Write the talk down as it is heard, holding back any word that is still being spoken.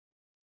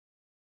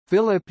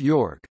Philip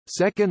Yorke,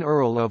 2nd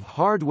Earl of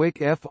Hardwicke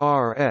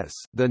FRS,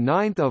 the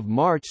 9th of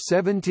March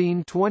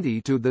 1720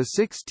 to the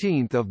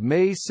 16th of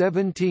May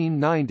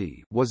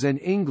 1790, was an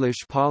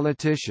English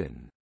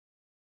politician.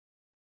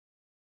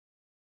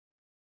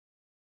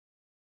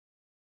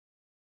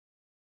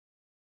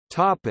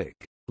 Topic: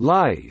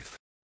 Life.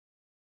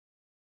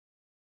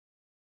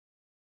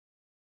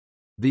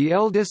 The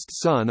eldest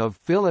son of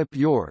Philip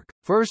Yorke,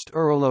 1st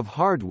Earl of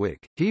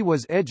Hardwicke, he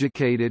was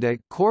educated at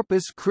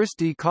Corpus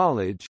Christi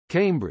College,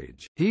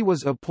 Cambridge. He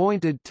was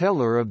appointed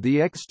Teller of the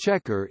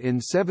Exchequer in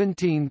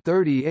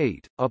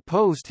 1738, a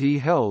post he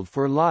held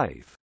for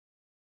life.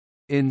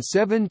 In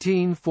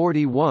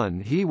 1741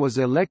 he was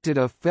elected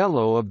a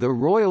Fellow of the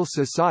Royal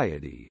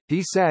Society.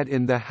 He sat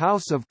in the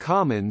House of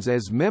Commons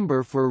as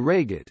member for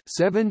Reigate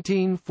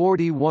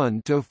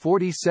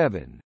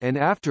 (1741–47), and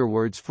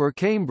afterwards for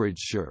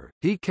Cambridgeshire.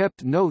 He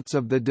kept notes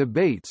of the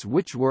debates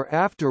which were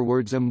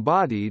afterwards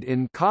embodied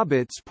in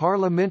Cobbett's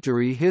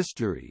Parliamentary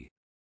History.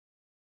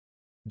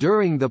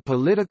 During the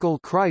political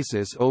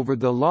crisis over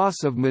the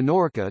loss of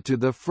Minorca to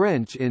the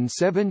French in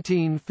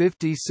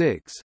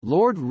 1756,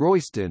 Lord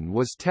Royston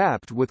was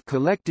tapped with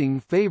collecting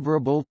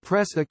favourable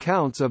press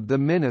accounts of the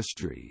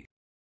ministry.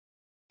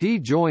 He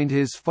joined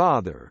his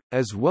father,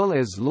 as well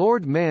as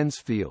Lord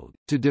Mansfield,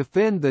 to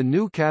defend the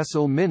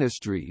Newcastle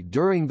ministry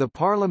during the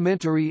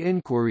parliamentary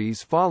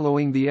inquiries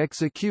following the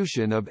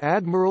execution of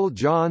Admiral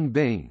John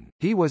Bain.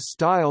 He was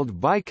styled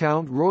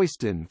Viscount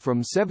Royston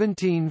from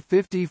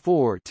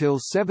 1754 till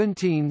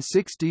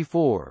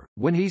 1764,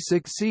 when he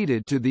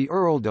succeeded to the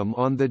earldom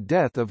on the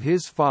death of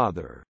his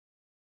father.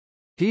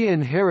 He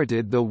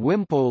inherited the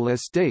Wimpole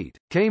estate,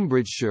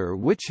 Cambridgeshire,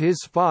 which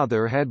his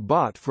father had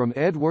bought from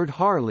Edward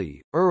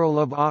Harley, Earl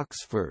of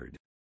Oxford.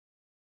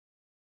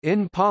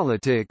 In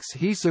politics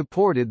he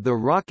supported the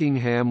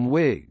Rockingham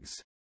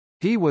Whigs.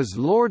 He was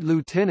Lord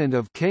Lieutenant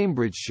of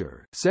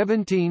Cambridgeshire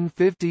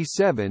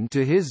 1757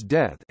 to his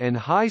death and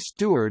High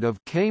Steward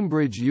of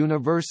Cambridge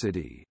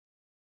University.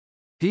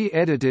 He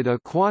edited a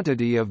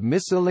quantity of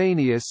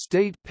miscellaneous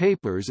state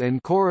papers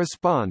and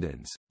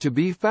correspondence, to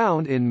be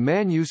found in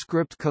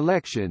manuscript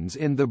collections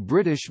in the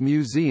British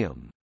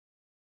Museum.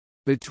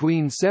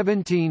 Between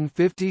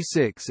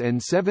 1756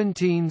 and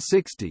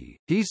 1760,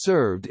 he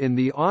served in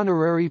the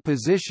honorary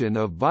position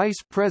of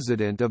Vice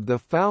President of the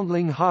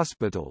Foundling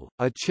Hospital,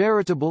 a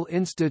charitable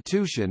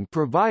institution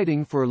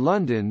providing for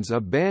London's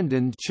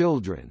abandoned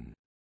children.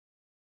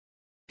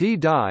 He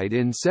died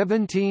in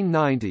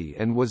 1790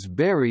 and was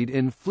buried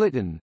in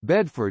Flitton,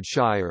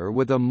 Bedfordshire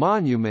with a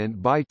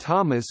monument by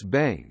Thomas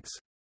Banks.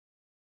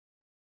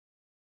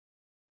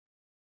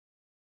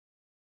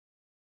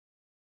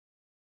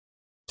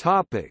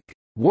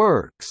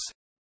 Works.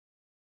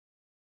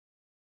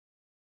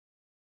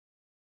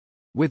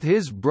 With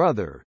his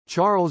brother,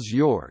 Charles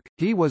Yorke,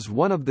 he was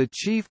one of the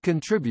chief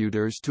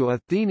contributors to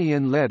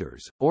Athenian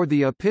letters, or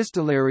the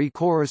epistolary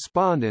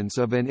correspondence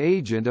of an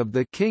agent of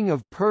the King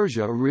of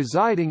Persia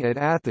residing at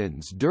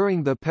Athens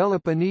during the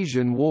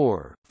Peloponnesian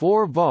War,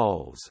 4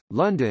 vols,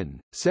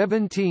 London,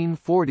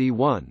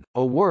 1741,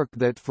 a work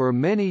that for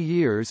many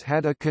years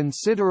had a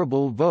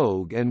considerable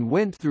vogue and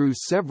went through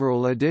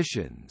several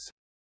editions.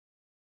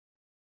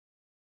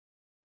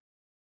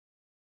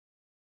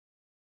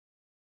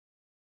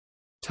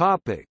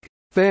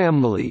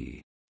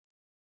 Family.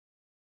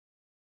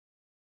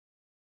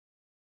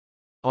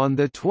 On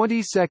the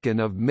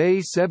 22nd of May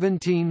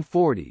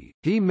 1740,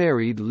 he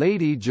married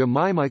Lady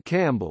Jemima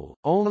Campbell,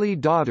 only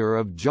daughter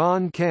of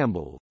John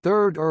Campbell,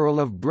 3rd Earl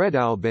of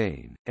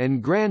Breadalbane,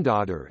 and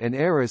granddaughter and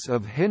heiress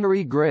of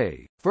Henry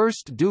Grey,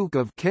 1st Duke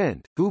of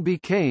Kent, who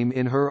became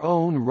in her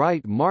own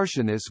right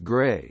Marchioness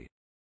Grey.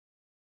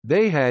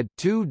 They had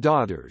 2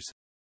 daughters.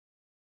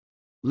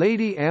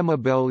 Lady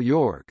Amabel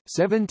Yorke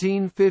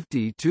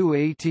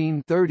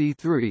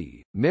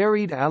 (1750–1833)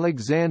 married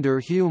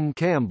Alexander Hume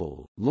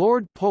Campbell,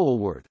 Lord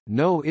Polwarth,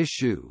 no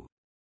issue.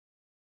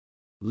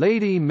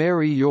 Lady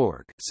Mary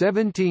Yorke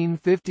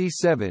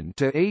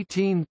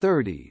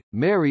 (1757–1830)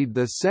 married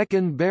the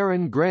 2nd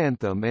Baron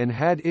Grantham and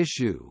had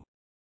issue.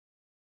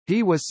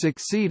 He was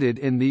succeeded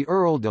in the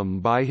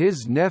earldom by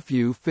his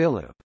nephew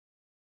Philip.